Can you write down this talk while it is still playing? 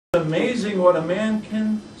Amazing what a man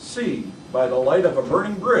can see by the light of a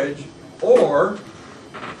burning bridge, or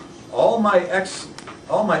all my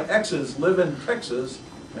exes live in Texas,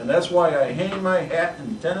 and that's why I hang my hat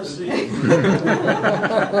in Tennessee.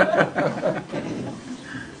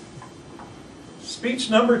 Speech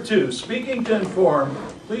number 2, Speaking to Inform.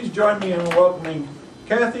 Please join me in welcoming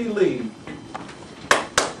Cathy Lee.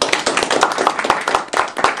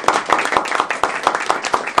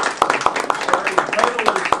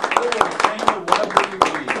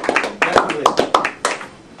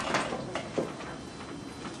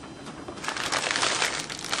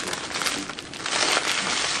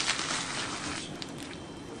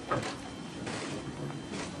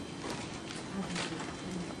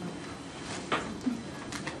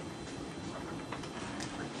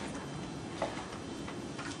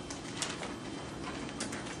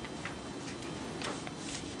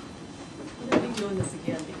 Doing this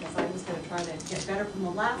again because I was going to try to get better from the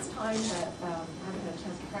last time, but I haven't had a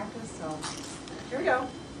chance to practice, so here we go.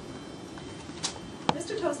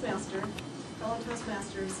 Mr. Toastmaster, fellow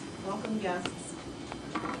Toastmasters, welcome guests.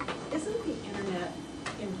 Isn't the internet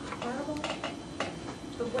incredible?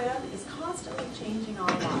 The web is constantly changing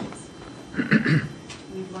our lives.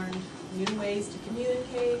 We've learned new ways to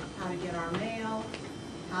communicate, how to get our mail,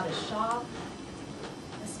 how to shop,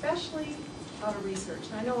 especially how to research.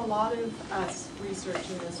 And I know a lot of us research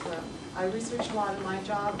in this room. I research a lot in my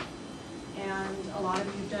job, and a lot of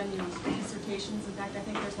you have done your dissertations. In fact, I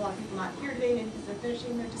think there's a lot of people not here today, maybe because they're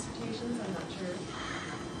finishing their dissertations, I'm not sure.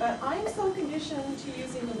 But I'm so conditioned to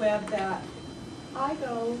using the web that I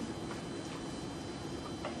go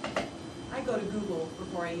to Google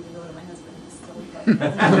before I even go to my husband's silly place.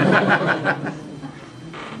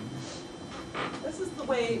 This is the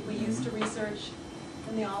way we used to research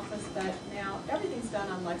in the office, but now everything's done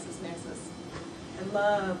on LexisNexis. I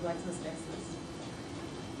love LexisNexis.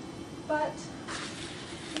 But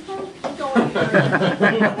before we go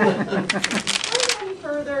any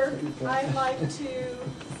further, I'd like to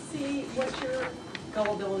see what your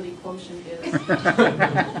gullibility quotient is.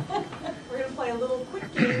 We're going to play a little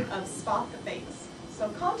quick game of spot the fakes. So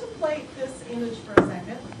contemplate this image for a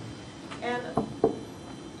second, and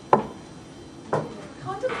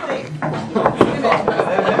contemplate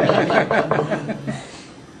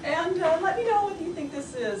and let me know what you think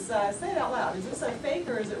this is. Say it out loud. Is this a fake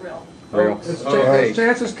or is it real? Real. It's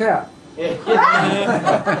Chance's cat.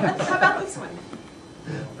 How about this one?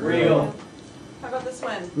 Real. How about this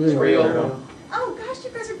one? Real. Oh gosh, you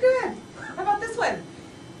guys are good. How about this one?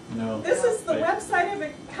 No. This is the website of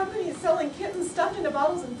a company selling kittens stuffed into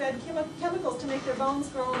bottles and fed chemicals to make their bones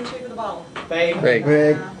grow in the shape of the bottle. Fake. Fake.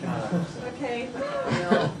 Okay.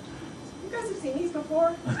 You guys have seen these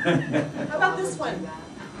before? How about this one?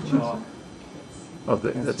 Oh,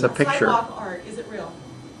 that's a picture. Sidewalk art. Is it real?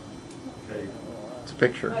 It's a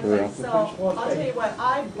picture. Okay, so I'll tell you what,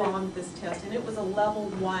 I bombed this test, and it was a level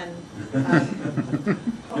 1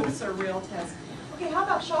 hoax or real test. Okay, how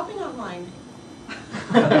about shopping online?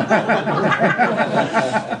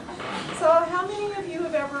 So how many of you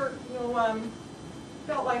have ever,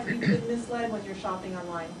 felt like you've been misled when you're shopping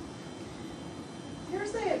online?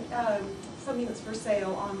 Here's something that's for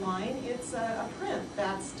sale online. It's a print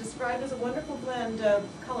that's described as a wonderful blend of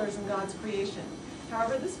colors in God's creation.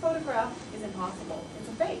 However, this photograph is impossible. It's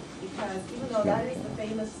a fake, because even though that is the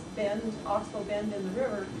famous bend, Oxbow Bend in the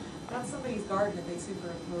river, that's somebody's garden that they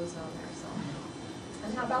superimposed on there. So,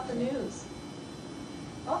 and how about the news?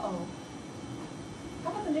 Uh-oh.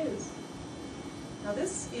 How about the news? Now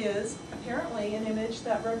this is apparently an image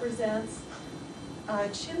that represents a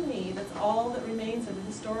chimney that's all that remains of a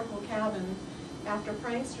historical cabin after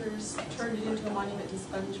pranksters turned it into a monument to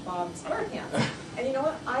SpongeBob SquarePants. And you know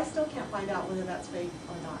what? I still can't find out whether that's fake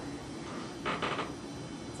or not.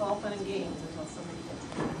 It's all fun and games until somebody gets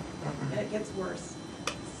it. And it gets worse.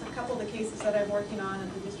 So a couple of the cases that I'm working on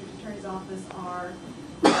at the district attorney's office are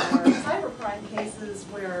cybercrime cases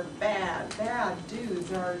where bad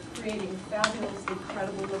dudes are creating fabulously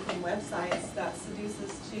credible looking websites that seduce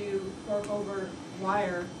us to fork over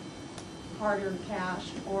wire hard-earned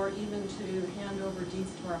cash, or even to hand over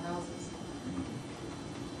deeds to our houses.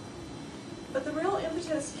 But the real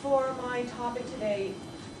impetus for my topic today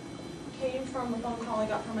came from a phone call I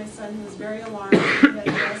got from my son, who was very alarmed. He had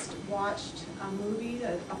just watched a movie,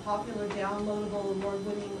 a popular downloadable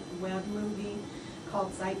award-winning web movie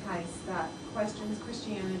called Zeitgeist that questions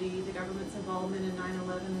Christianity, the government's involvement in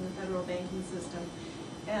 9/11 and the federal banking system.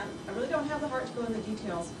 And I really don't have the heart to go into the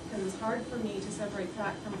details because it's hard for me to separate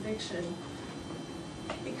fact from fiction,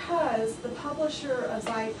 because the publisher of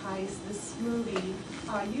Zeitgeist, this movie,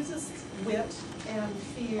 uses wit and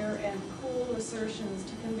fear and cool assertions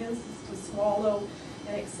to convince us to swallow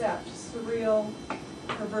and accept surreal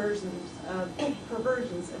perversions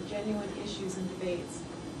of genuine issues and debates.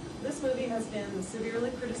 This movie has been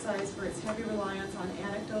severely criticized for its heavy reliance on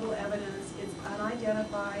anecdotal evidence, its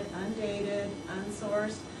unidentified, undated,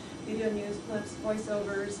 unsourced video news clips,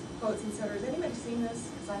 voiceovers, quotes, and cetera. Has anybody seen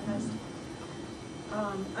this? Because I have.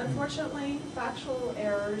 Unfortunately, factual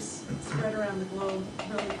errors spread around the globe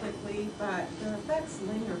really quickly, but their effects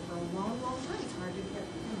linger for a long, long time. It's hard to get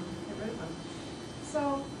rid of them.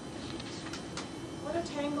 So, what a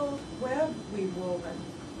tangled web we've woven.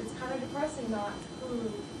 It's kind of depressing not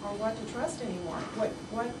who or what to trust anymore.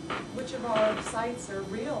 Which of our sites are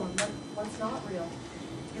real and what's not real?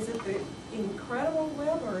 Is it the incredible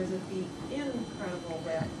web or is it the incredible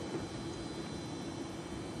web?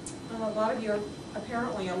 A lot of you are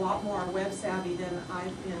apparently a lot more web savvy than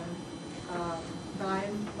I've been, but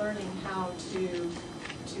I'm learning how to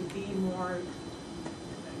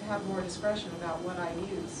have more discretion about what I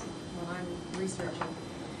use when I'm researching.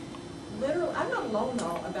 Literally, I'm not alone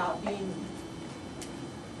though about being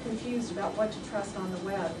confused about what to trust on the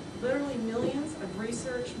web. Literally millions of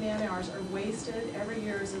research man-hours are wasted every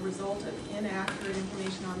year as a result of inaccurate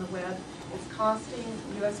information on the web. It's costing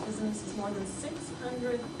U.S. businesses more than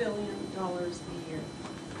 $600 billion a year.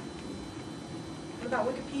 What about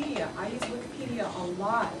Wikipedia? I use Wikipedia a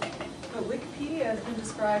lot, but Wikipedia has been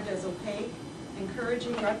described as opaque,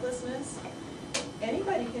 encouraging recklessness.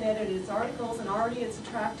 Anybody can edit its articles, and already it's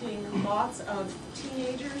attracting lots of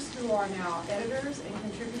teenagers who are now editors and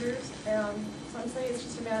contributors. Some say it's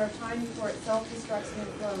just a matter of time before it self-destructs and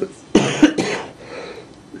implodes.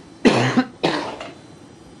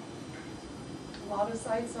 A lot of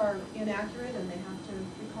sites are inaccurate, and they have to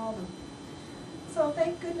recall them. So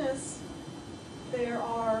thank goodness there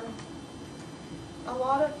are a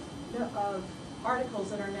lot of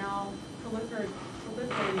articles that are now proliferating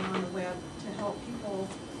on the web to help people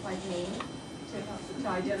like me to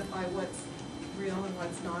identify what's real and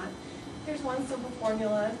what's not. Here's one simple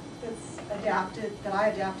formula that I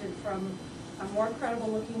adapted from a more credible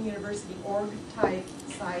looking university org type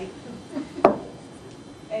site.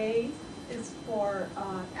 A is for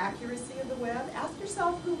accuracy of the web. Ask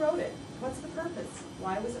yourself who wrote it. What's the purpose?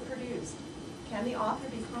 Why was it produced? Can the author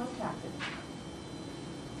be contacted?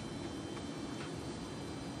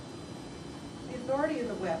 The authority of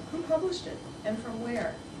the web. Who published it and from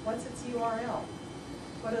where? What's its URL?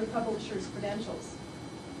 What are the publisher's credentials?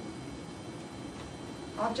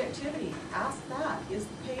 Objectivity. Ask that. Is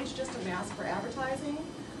the page just a mask for advertising?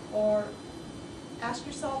 Or ask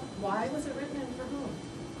yourself, why was it written and for whom?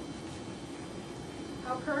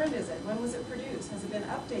 How current is it? When was it produced? Has it been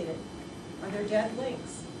updated? Are there dead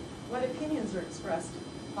links? What opinions are expressed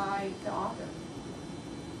by the author?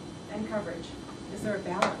 And coverage. Is there a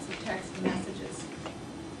balance of text and messages?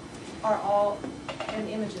 And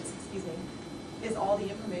images, excuse me. Is all the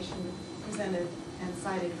information presented and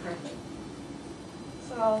cited correctly?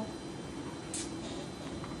 So,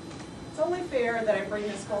 it's only fair that I bring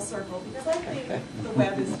this full circle because I think the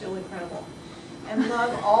web is still incredible. And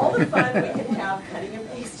love all the fun we can have cutting and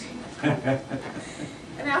pasting.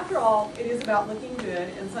 And after all, it is about looking good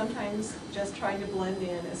and sometimes just trying to blend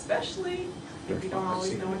in, especially if you don't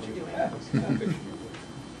always know what you're doing.